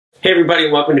Hey everybody,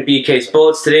 and welcome to BK's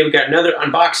Bullets. Today we got another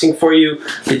unboxing for you,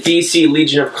 the DC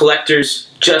Legion of Collectors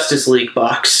Justice League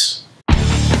box.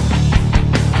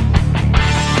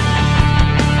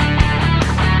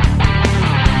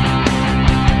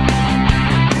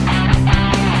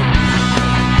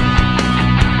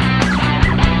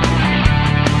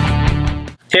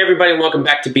 Hey everybody, and welcome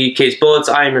back to BK's Bullets.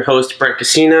 I am your host, Brent.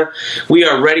 We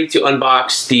are ready to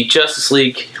unbox the Justice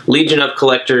League Legion of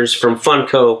Collectors from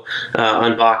Funko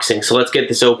unboxing. So let's get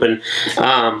this open.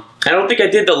 I don't think I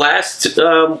did the last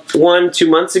one 2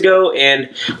 months ago,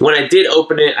 and when I did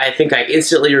open it, I think I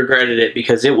instantly regretted it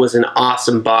because it was an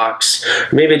awesome box.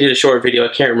 Or maybe I did a short video, I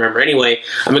can't remember. Anyway,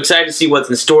 I'm excited to see what's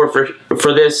in store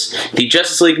for this. The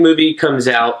Justice League movie comes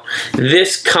out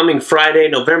this coming Friday,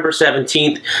 November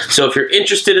 17th. So if you're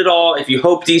interested at all, if you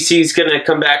hope DC's going to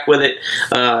come back with it,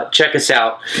 check us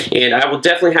out. And I will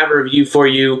definitely have a review for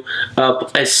you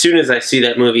as soon as I see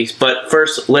that movie. But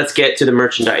first, let's get to the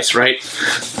merchandise, right?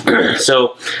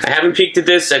 So I haven't peeked at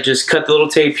this. I just cut the little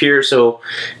tape here so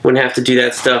wouldn't have to do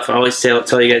that stuff. I always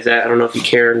tell you guys that. I don't know if you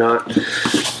care or not.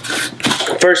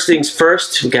 First things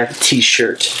first, we got the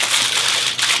t-shirt.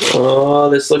 Oh,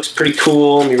 this looks pretty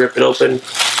cool. Let me rip it open.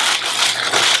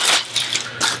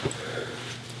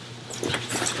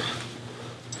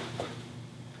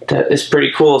 That is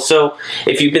pretty cool. So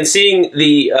if you've been seeing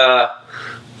the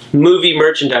movie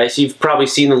merchandise, you've probably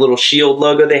seen the little shield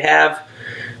logo they have.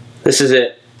 This is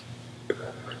it.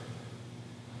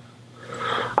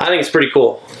 I think it's pretty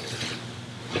cool.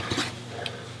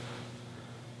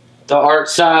 The art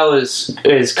style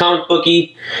is comic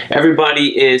booky.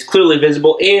 Everybody is clearly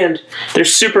visible, and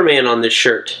there's Superman on this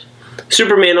shirt.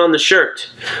 Superman on the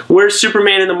shirt. Where's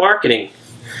Superman in the marketing?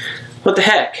 What the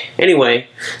heck? Anyway,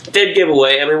 dead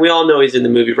giveaway. I mean, we all know he's in the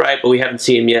movie, right? But we haven't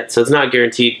seen him yet, so it's not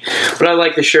guaranteed. But I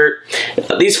like the shirt.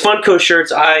 These Funko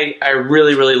shirts, I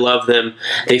really, really love them.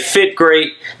 They fit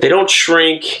great. They don't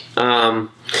shrink.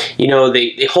 You know,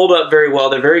 they hold up very well.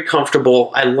 They're very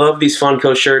comfortable. I love these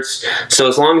Funko shirts. So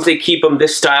as long as they keep them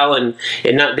this style and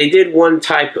not, they did one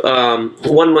type,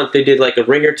 1 month they did like a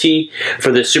ringer tee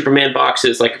for the Superman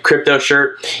boxes, like a crypto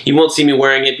shirt. You won't see me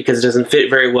wearing it because it doesn't fit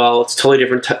very well. It's totally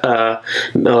different,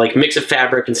 like mix of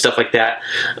fabric and stuff like that.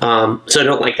 So I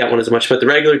don't like that one as much. But the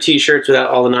regular t-shirts without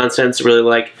all the nonsense, I really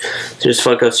like. There's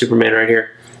Funko Superman right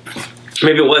here.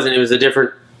 Maybe it wasn't. It was a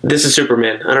different. This is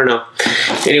Superman. I don't know.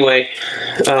 Anyway,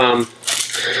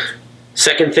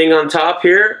 second thing on top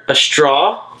here, a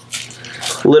straw.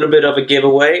 A little bit of a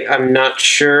giveaway. I'm not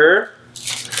sure.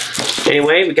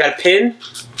 Anyway, we got a pin.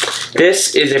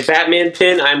 This is a Batman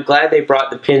pin. I'm glad they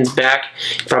brought the pins back.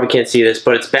 You probably can't see this,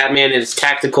 but it's Batman and his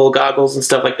tactical goggles and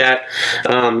stuff like that.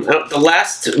 The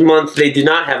last month they did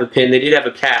not have a pin. They did have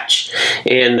a patch.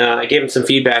 And I gave him some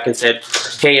feedback and said,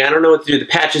 hey, I don't know what to do with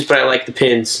the patches, but I like the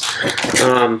pins.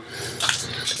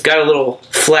 Got a little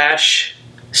flash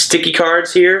sticky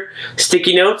cards here.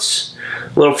 Sticky notes.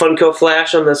 A little Funko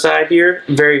flash on the side here,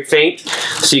 very faint,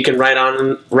 so you can write on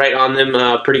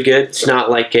them pretty good. It's not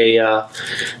like a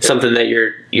something that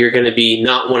you're going to be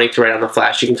not wanting to write on the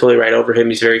flash. You can totally write over him.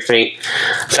 He's very faint.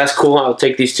 That's cool. I'll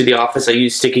take these to the office. I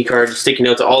use sticky cards, sticky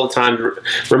notes all the time to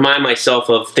remind myself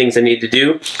of things I need to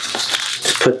do.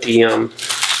 Just put the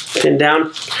pin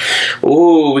down.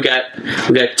 Ooh, we got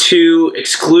two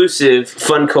exclusive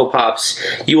Funko Pops.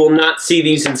 You will not see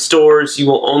these in stores. You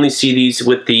will only see these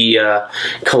with the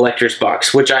collector's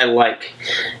box, which I like.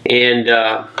 And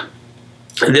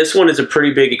this one is a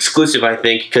pretty big exclusive, I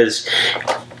think, because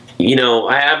you know,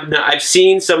 I've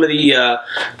seen some of the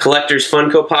collector's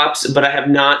Funko Pops, but I have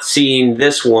not seen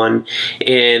this one,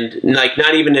 and like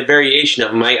not even a variation of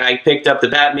them. I picked up the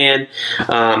Batman.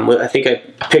 I think I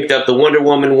picked up the Wonder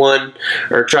Woman one,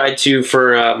 or tried to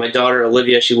for my daughter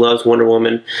Olivia. She loves Wonder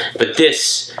Woman, but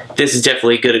this is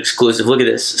definitely a good exclusive. Look at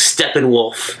this,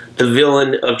 Steppenwolf, the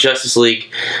villain of Justice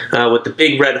League, with the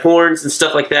big red horns and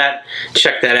stuff like that.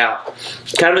 Check that out.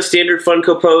 Kind of a standard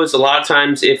Funko pose. A lot of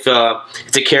times if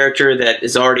it's a character that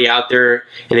is already out there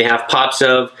and they have pops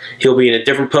of, he'll be in a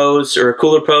different pose or a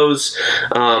cooler pose.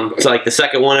 It's like the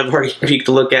second one I've already peeked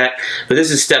to look at. But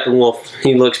this is Steppenwolf.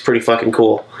 He looks pretty fucking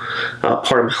cool.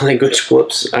 Pardon my language,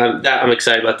 whoops. I'm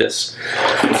excited about this.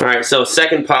 Alright, so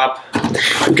second pop,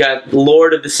 we've got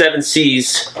Lord of the Seven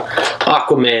Seas,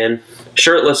 Aquaman.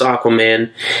 Shirtless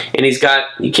Aquaman, and he's got,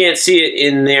 you can't see it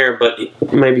in there, but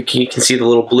maybe you can see the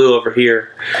little blue over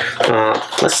here.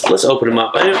 Let's open them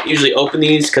up. I don't usually open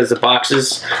these because the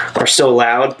boxes are so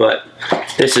loud, but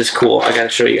this is cool. I gotta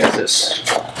show you guys this.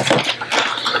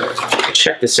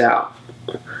 Check this out.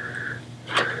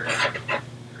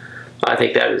 I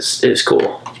think that is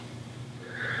cool.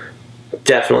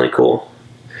 Definitely cool.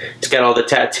 It's got all the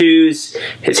tattoos.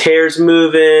 His hair's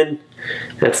moving.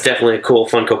 That's definitely a cool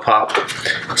Funko Pop.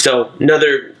 So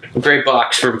another great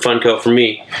box from Funko for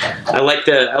me. I like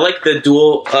the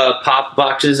dual pop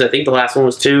boxes. I think the last one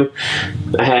was 2.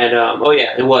 I had oh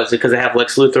yeah, it was, because I have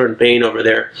Lex Luthor and Bane over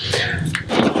there.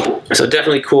 So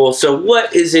definitely cool. So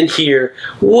what is in here?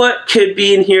 What could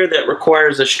be in here that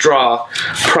requires a straw?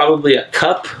 Probably a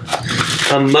cup,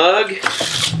 a mug,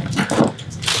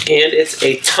 and it's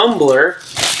a tumbler.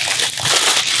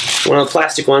 One of the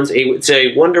plastic ones. It's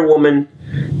a Wonder Woman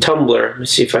tumbler. Let me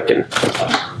see if I can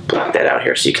black that out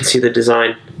here so you can see the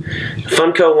design.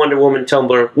 Funko Wonder Woman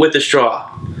tumbler with a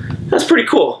straw. That's pretty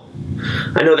cool.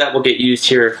 I know that will get used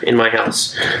here in my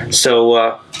house.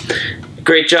 So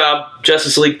great job,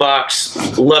 Justice League box.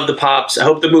 Love the pops. I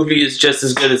hope the movie is just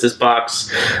as good as this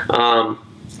box.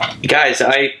 Guys,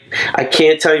 I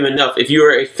can't tell you enough. If you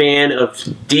are a fan of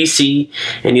DC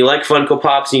and you like Funko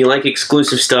Pops and you like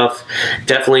exclusive stuff,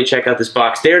 definitely check out this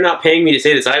box. They're not paying me to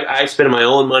say this. I spend my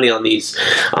own money on these.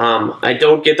 I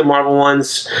don't get the Marvel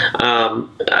ones.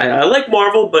 I like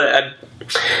Marvel, but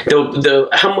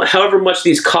however much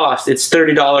these cost, it's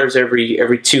 $30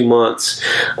 every 2 months.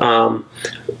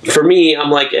 For me,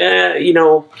 I'm like, you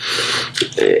know,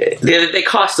 they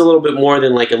cost a little bit more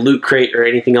than like a Loot Crate or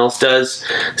anything else does.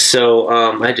 So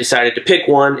I decided to pick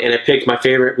one, and I picked my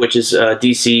favorite, which is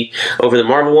DC over the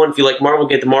Marvel one. If you like Marvel,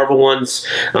 get the Marvel ones.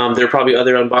 There are probably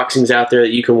other unboxings out there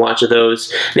that you can watch of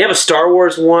those. They have a Star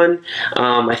Wars one.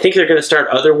 I think they're going to start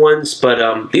other ones,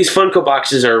 but these Funko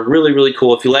boxes are really, really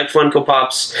cool. If you like Funko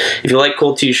Pops, if you like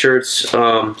cool t-shirts,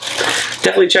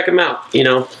 definitely check them out. You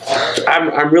know,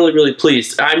 I'm really, really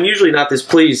pleased. I'm usually not this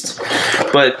pleased,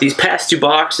 but these past 2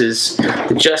 boxes,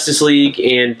 the Justice League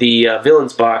and the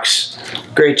Villains box,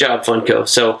 great job, Funko.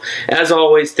 So, as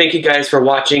always, thank you guys for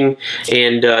watching,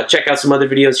 and check out some other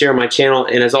videos here on my channel.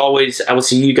 And as always, I will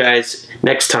see you guys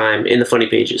next time in the Funny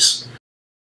Pages.